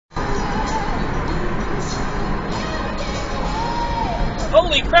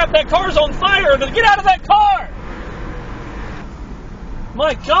Holy crap, that car's on fire! Get out of that car!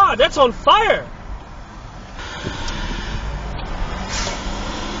 My God, that's on fire!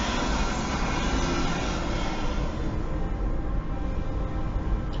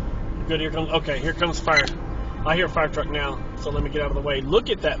 Good, here comes fire. I hear a fire truck now, so let me get out of the way. Look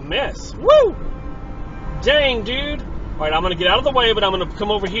at that mess. Woo! Dang, dude. Alright, I'm going to get out of the way, but I'm going to come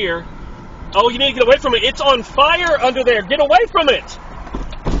over here. Oh, you need to get away from it. It's on fire under there. Get away from it.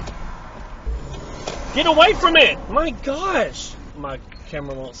 Get away from it. My gosh. My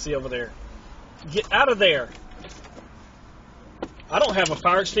camera won't see over there. Get out of there. I don't have a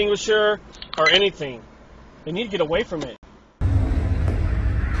fire extinguisher or anything. They need to get away from it.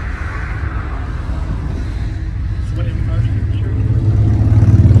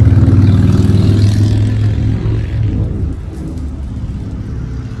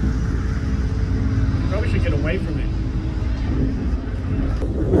 From it.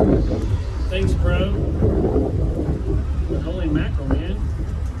 Thanks, bro. But holy mackerel, man.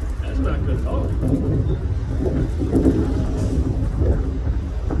 That's not good at all.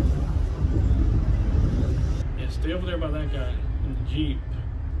 Yeah, stay over there by that guy in the Jeep.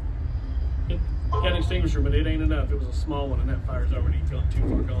 It got an extinguisher, but it ain't enough. It was a small one, and that fire's already too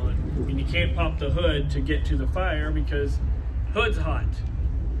far gone. I mean, you can't pop the hood to get to the fire because hood's hot.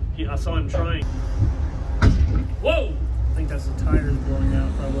 I saw him trying. Whoa! I think that's the tires blowing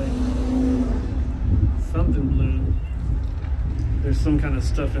out, probably. Something blew. There's some kind of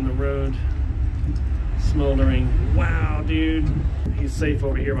stuff in the road. Smoldering. Wow, dude. He's safe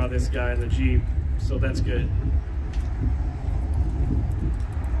over here by this guy in the Jeep, so that's good.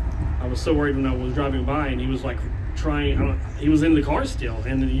 I was so worried when I was driving by and he was like trying, he was in the car still,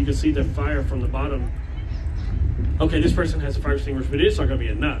 and you could see the fire from the bottom. Okay, this person has a fire extinguisher, but it's not going to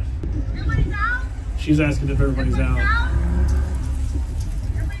be enough. Everybody's out? She's asking if everybody's out.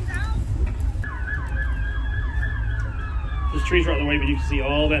 Everybody's out? There's trees right in the way, but you can see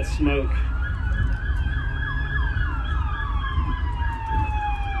all that smoke.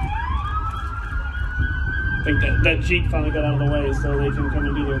 I think that Jeep finally got out of the way so they can come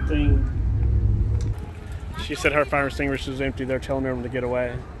and do their thing. She said her fire extinguisher is empty. They're telling everyone to get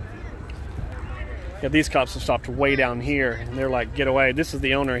away. Yeah, these cops have stopped way down here, and they're like, get away. This is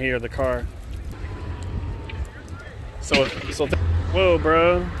the owner here of the car. So whoa,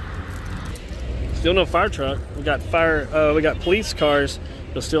 bro. Still no fire truck. We got we got police cars,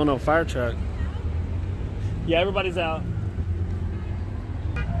 but still no fire truck. Yeah, everybody's out.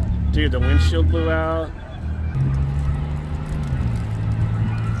 Dude, the windshield blew out.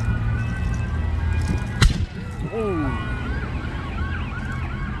 Ooh.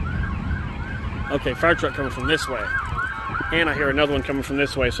 Okay, fire truck coming from this way. And I hear another one coming from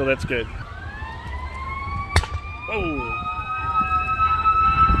this way, so that's good. Whoa.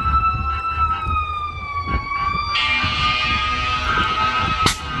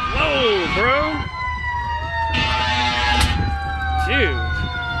 Whoa, bro. Dude.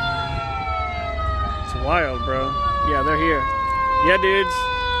 It's wild, bro. Yeah, they're here. Yeah, dudes.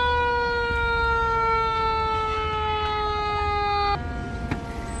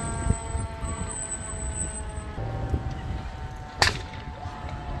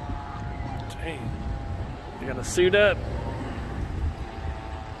 We got to suit up.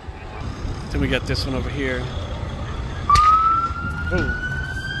 Then we got this one over here. Ooh.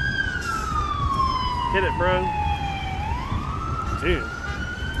 Hit it, bro. Dude.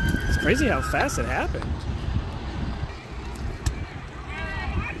 It's crazy how fast it happened.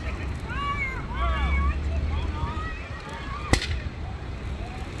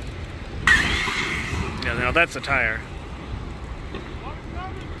 Yeah, now that's a tire.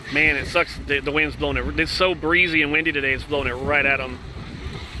 Man, it sucks. The wind's blowing it. It's so breezy and windy today, it's blowing it right at them.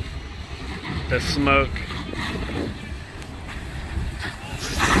 The smoke.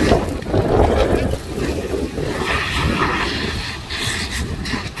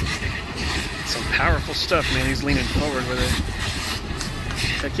 Some powerful stuff, man. He's leaning forward with it.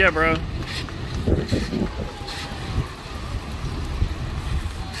 Heck yeah, bro.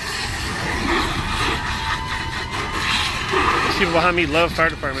 People behind me love fire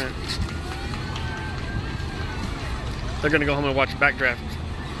department. They're gonna go home and watch Backdraft.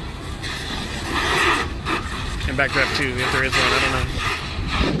 And Backdraft 2, if there is one, I don't know.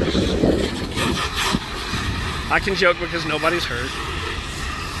 I can joke because nobody's hurt.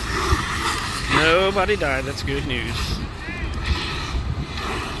 Nobody died, that's good news.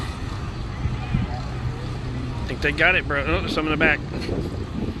 I think they got it, bro. Oh, there's some in the back.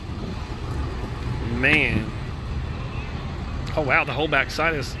 Man. Oh wow, the whole back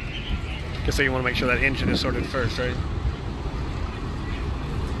side is... I guess so you want to make sure that engine is sorted first, right?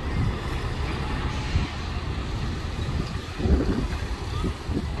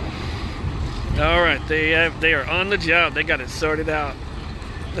 All right, they are on the job. They got it sorted out.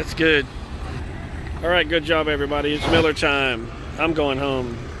 That's good. All right, good job, everybody. It's Miller time. I'm going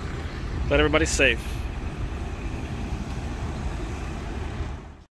home. Let everybody safe.